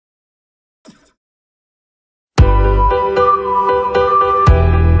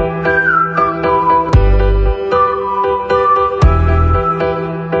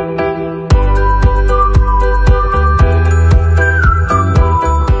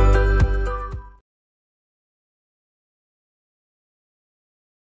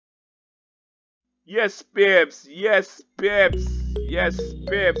Yes, babes. Yes, babes. Yes,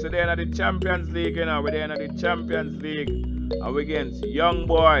 babes. So they're in the Champions League, you know. We're in the Champions League. And we're against young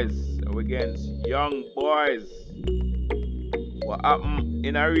boys. What happened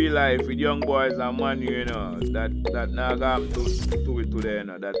in a real life with young boys and man, you know, that not going to do it today, you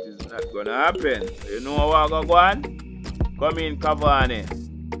know. That is not gonna happen. So you know what going to go on? Come in Cavani.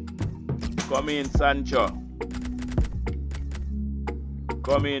 Come in Sancho.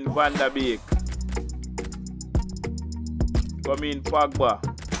 Come in Van der Beek. Come in Pogba.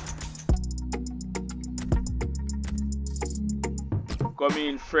 Come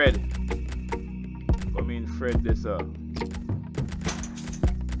in Fred. Come in Fred this up.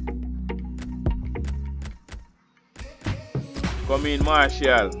 Come in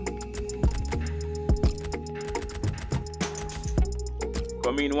Martial.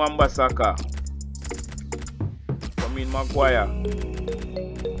 Come in Wan-Bissaka. Come in Maguire.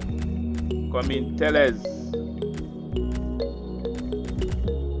 Come in Tellez.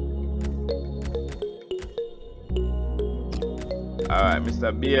 Alright,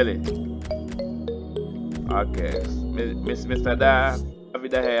 Mr. Bailey. Okay. Mr.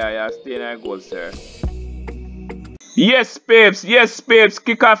 David here, you're staying at goal, sir. Yes, babes.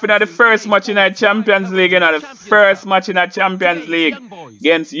 Kick off in the first match in the Champions League, the first match in the Champions League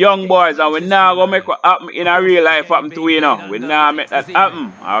against young boys, and we now gonna make what happen in a real life happen to you know. We now make that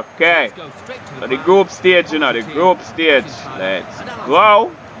happen. Okay. So the group stage, the group stage. Let's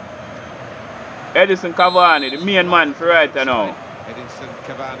go. Edison Cavani, the main man for right now. Edison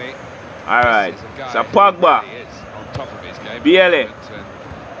Cavani. Alright. So Pogba. Bailey.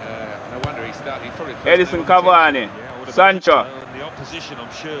 No wonder he's starting for it. Edison Cavani. Sancho. The opposition,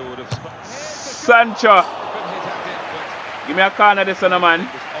 I'm sure, would have. Sancho. Give me a corner this one, man.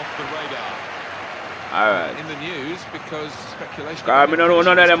 Off the radar. Alright. In the news because speculation. I don't know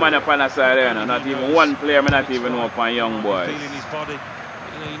none of them man upon the side there. Not even one player, I not even know upon young boys. Feeling his body.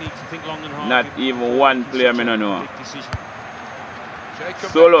 You need to think long and hard. Not even one player, I don't know.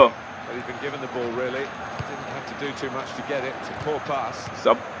 Solo. Well, he's been given the ball really. Didn't have to do too much to get it. It's a poor pass.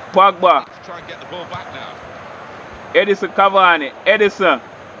 So Pogba. Try and get the ball back now. Edison Cavani. Edison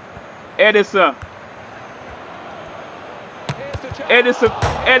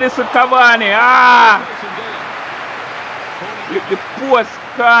Cavani. Ah! The post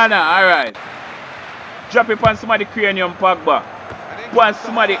corner. Alright. Drop it on somebody cranium, Pogba. One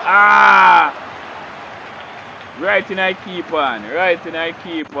somebody. Ah! Right in I keep on.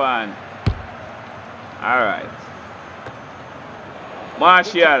 Alright.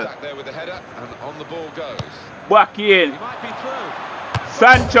 Martial. There with the header and on the ball goes. Back in. He might be through.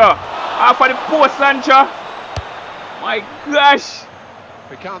 Sancho. Off of the post, Sancho. My gosh.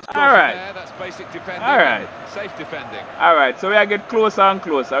 We can't score from there. That's basic defending. Alright. Safe defending. Alright, so we are getting closer and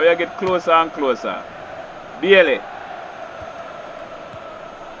closer. Bailey.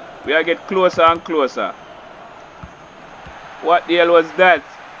 We are getting closer and closer. What the hell was that?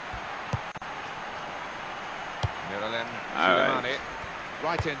 Alright.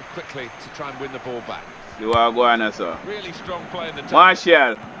 Right in quickly to try and win the ball back. See what I go on, sir. Really strong play in the top.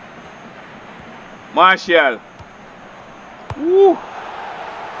 Martial. Woo.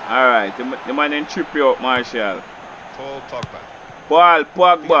 Alright, the man in trip you up, Martial. Paul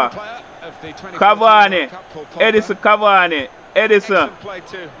Pogba. Cavani. Edison Cavani. Edison. Play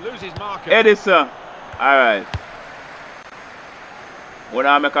to lose his marker. Edison. Alright. When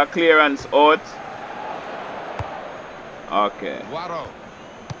I make a clearance out. Okay.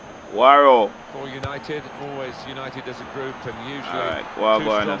 Waro. For United, always United as a group and usually too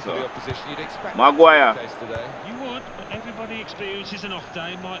strong for the opposition. You'd expect Maguire. Today. You would, but everybody experiences an off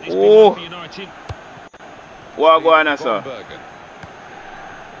day. Might this be for United? What going on, sir?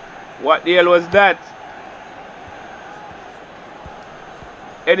 What the hell was that?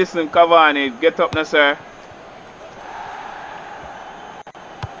 Edison Cavani, get up now, sir.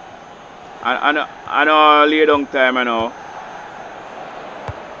 I know lay down time, I know.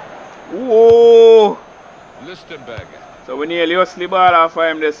 Whoa! Lustenberger. So we nearly lost the ball off of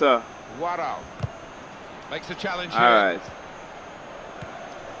him there, sir. Waro. Makes a challenge here. Alright.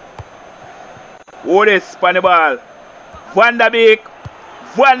 Who this? Pan the ball. Van der Beek.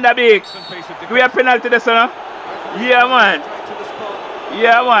 Give me a penalty this, sir. Yeah, man.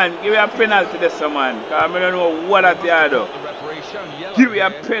 Give me a penalty this, man. Because I don't know what that you do. Give me a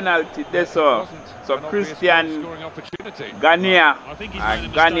penalty this, sir. So Christian Gania. I think he's made a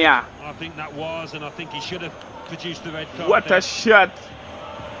Gania. I think that was, and I think he should have produced the red card. What a shot.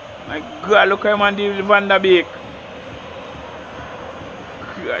 My God, look at him and the Van der Beek.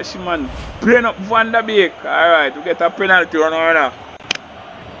 Gosh, man. Playing up Van der Beek. Alright, we get a penalty on order.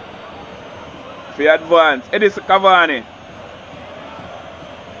 For advance. Edison Cavani.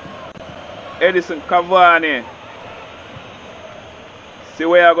 Edison Cavani. See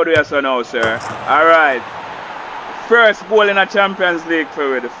where you go to your now, sir. Alright. First goal in a Champions League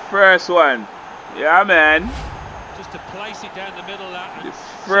for you. The first one. Yeah, man. Just to place it down the middle of that. The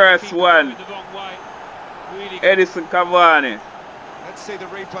first one. Really Edison Cavani. Let's see the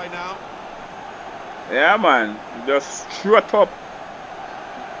replay now. Yeah, man. Just strut up.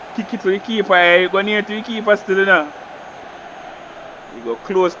 Kick it to the keeper. You go near to the keeper still now. You go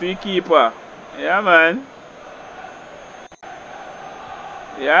close to the keeper. Yeah, man.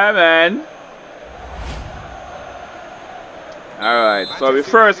 Yeah, man. Alright, so the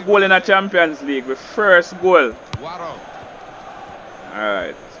first goal in a Champions League. The first goal.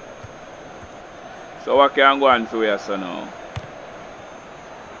 Alright. So what can go on for you, so now?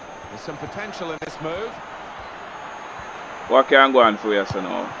 There's some potential in this move. What can go on for you, so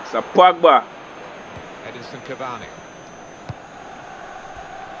now? It's a Pogba. Edison Cavani.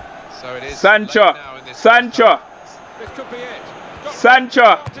 So it is Sancho. Sancho. This could be it.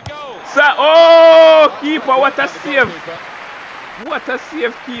 Sancho. Oh, keeper, what a save. What a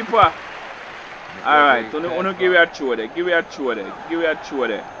save, keeper. Alright, don't give you a throw there. Give you a throw there. Give you a throw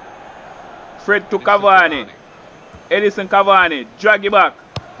there. Fred to Cavani. Edison Cavani. Drag it back.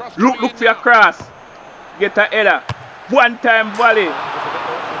 Look for your cross. Get a header. One time volley.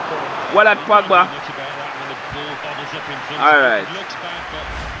 What at Pogba? Alright.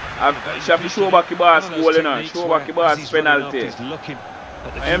 She have to show back the boss goal, you know. Show back the boss penalty.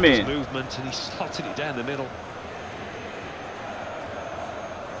 I mean, movement and he slotted it down the middle.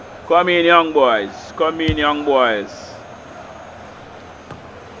 Come in, young boys. Come in, young boys.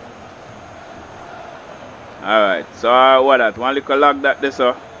 Alright, so what that? One little lock that this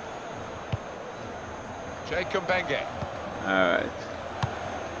up. Jacob Benge. Alright.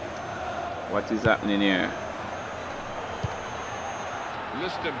 What is happening here?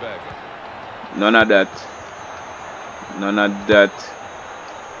 Lustenberger. None of that. None of that.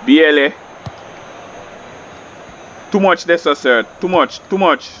 BLA. Too much this, sir. Too much. Too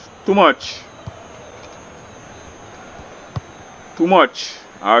much. Too much. Too much.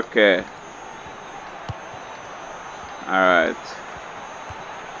 Okay. Alright.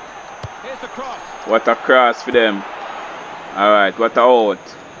 Here's the cross. What a cross for them. Alright, what a out.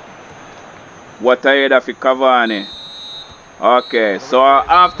 What a header for Cavani. Okay, so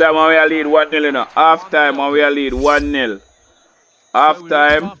half time when we are lead 1-0, you know. Half time when we are lead 1-0. Half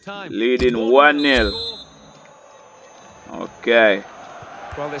time leading 1-0. Okay.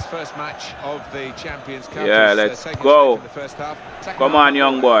 Well, this first match of the Champions Cup. Yeah, let's go. Come on,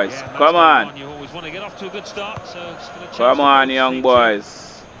 young boys. Come on. You always want to get off to a good start, so come on, young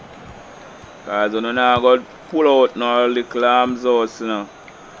boys. Because you know now go pull out no little arms out, you know.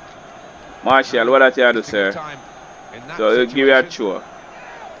 Marshall, what that you do, sir? So he'll give you a chore.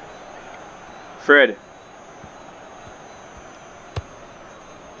 Fred.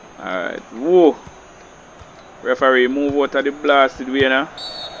 Alright. Woo. Referee, move out of the blasted way now.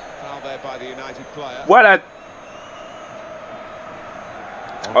 Foul there by the United player. What a...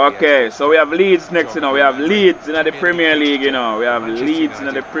 Okay, so we have Leeds next, you know. We have Leeds in the Premier League, you know. We have Leeds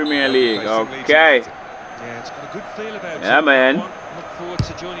in the Premier League. Okay. Yeah, it's got a good feel about it. Yeah, man. Look forward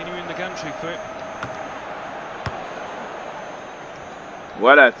to joining you in the country for it.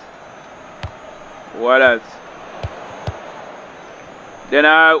 What that? What that? Then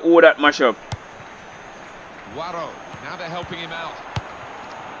I who that mash up? Waro. Now they're helping him out.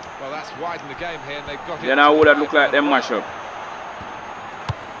 Well, that's widened the game here, and they've got it. Then I would have looked like them mash up.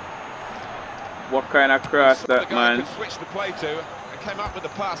 What kind of cross that, man? Switch the play to and came up with the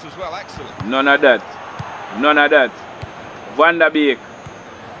pass as well. Excellent. None of that. None of that. Van der Beek.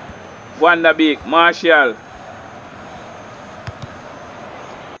 Van der Beek. Marshall.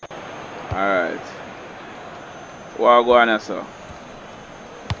 Alright. What go on, sir?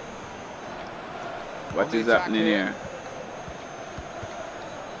 What is happening here?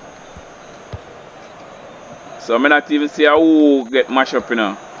 So I not even see who get mashed up, you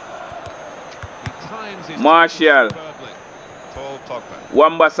know. Marshall.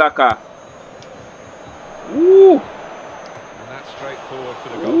 Wan-Bissaka. Woo! And that's straightforward for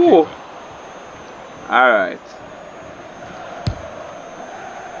the goalkeeper. Alright.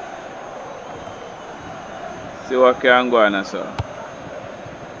 See what can go on, sir.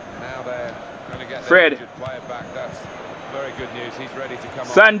 Now they're going to get Fred. their player back. That's very good news. He's ready to come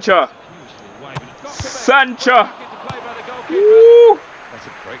Sancho. on. Sancho. Woo! That's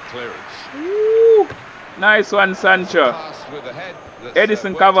a great clearance. Woo! Nice one, Sancho.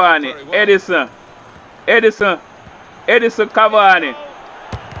 Edison Cavani. Edison. Edison. Edison Cavani.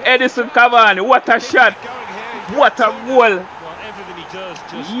 Edison Cavani, what a shot. What a goal. Well, everything he does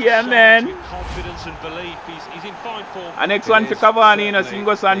just Yeah, shines man. with confidence and belief. He's in fine form. And next one for Cavani, you know, so he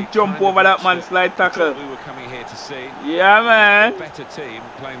goes and jump over that man's slide tackle. We were coming here to see. Yeah, man. The better team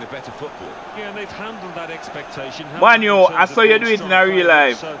playing the better football. Yeah, and they've handled that expectation. Manu, I saw you do it in a real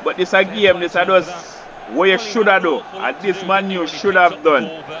life, but this a game, this a just what you should have done, and this Manu should have done.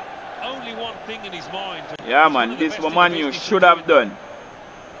 Only one thing in his mind. Yeah, man, this what Manu should have done,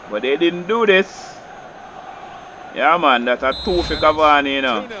 but they didn't do this. Yeah, man, that's a 2 for Cavani, you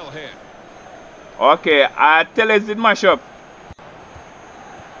know. Okay, I tell us it mash up.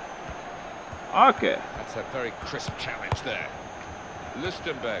 Okay. That's a very crisp challenge there.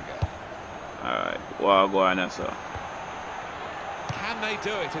 Lustenberger. Alright, well, go on, so. Can they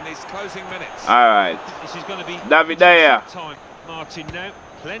do it in these closing minutes? Alright. This is going to be David Dyer. Time. Martin now.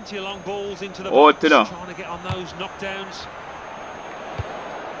 Plenty of long balls into the Oh, box. no. Trying to get on those knockdowns.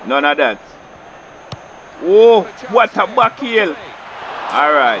 None of that. Oh, what a back heel.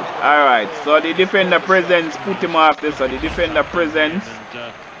 Alright, alright. So the defender presence put him off this. So the defender presence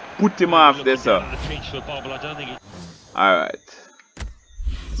put him off this. Alright.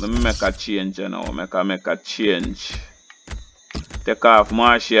 Let me make a change now. Make a change. Take off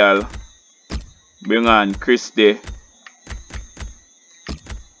Martial. Bring on Christie.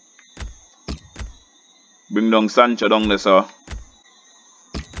 Bring down Sancho down there, so.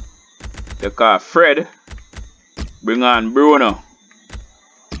 Take off Fred. Bring on Bruno.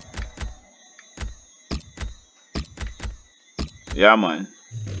 Yeah, man.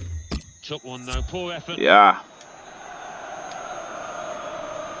 Took one though, poor effort. Yeah.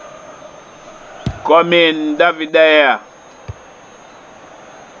 Come in, David Dyer.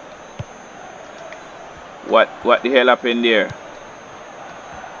 What the hell happened there?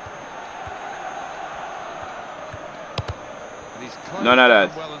 None of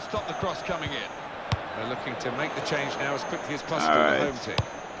that. Well, and stop the cross coming in. They're looking to make the change now as quickly as possible. All right. The home team.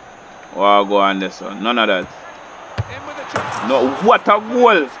 Oh, I'll go on this one. None of that. No, what a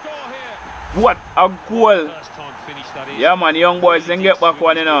goal! What a goal! Yeah, man, young boys, then get back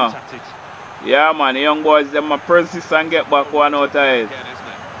one, you know. Yeah, man, young boys, them persist and get back one out of it.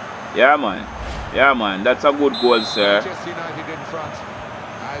 Yeah, man. Yeah, man, that's a good goal, sir. Manchester United in front,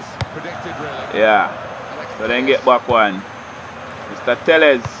 as predicted, really. Yeah. So then get back one. Mr.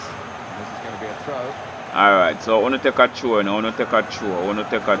 Tellez. This is going to be a throw. Alright, so I want to take a throw now. I want to take a throw. I want to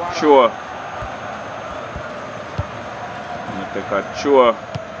take a throw. I want to take a throw.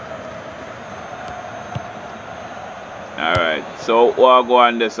 Alright, so what go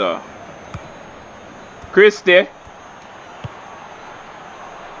on this? Christie.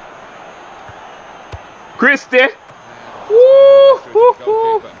 Christie.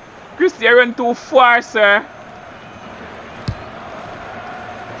 Woo! Christie, you run too far, sir.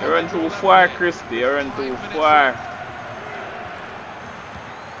 You run too far, Christie. You run too far.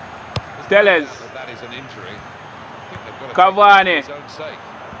 Tellez. That is an injury. Cavani.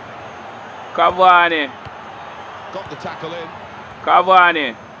 Cavani. Got the tackle in.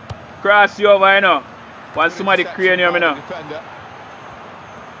 Cavani. Cross you over, you know. Want somebody crane you, you know.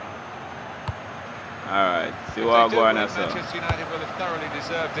 Alright, see what I go on, sir. Manchester United will have thoroughly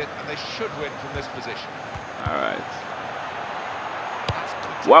deserved it, and they should win from this position. Alright.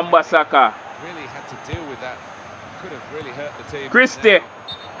 Wan-Bissaka. Really had to deal with that. Could have really hurt the team. Christie.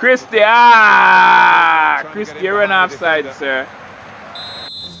 Christie. Ah! Christie, you run offside, sir.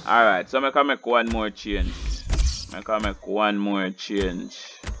 Alright, so I can make one more change. I can make one more change.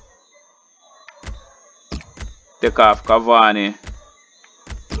 Take off Cavani.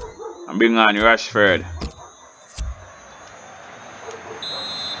 And bring on Rashford.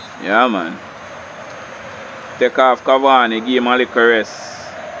 Yeah, man. Take off Cavani, give him a little rest.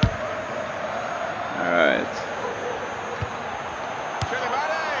 Alright.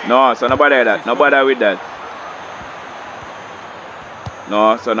 No, so no bother that. No bother with that.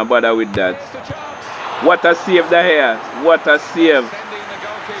 No, so no bother with that. What a save that here. What a save.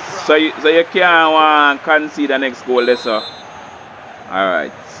 So you can't concede the next goal there, sir.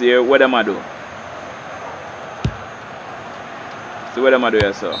 Alright. See what them I do. See what them I do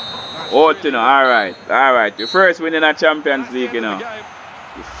here, sir. Oh, you know, alright. Alright. The first win in a Champions League, you know.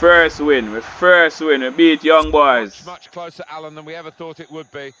 The first win. We beat Young Boys. Much closer, Alan, than we ever thought it would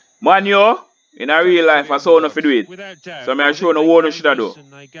be. Man, yo, in a real life, I saw enough to do it. So I'm sure no one should do.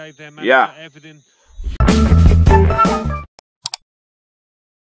 Yeah.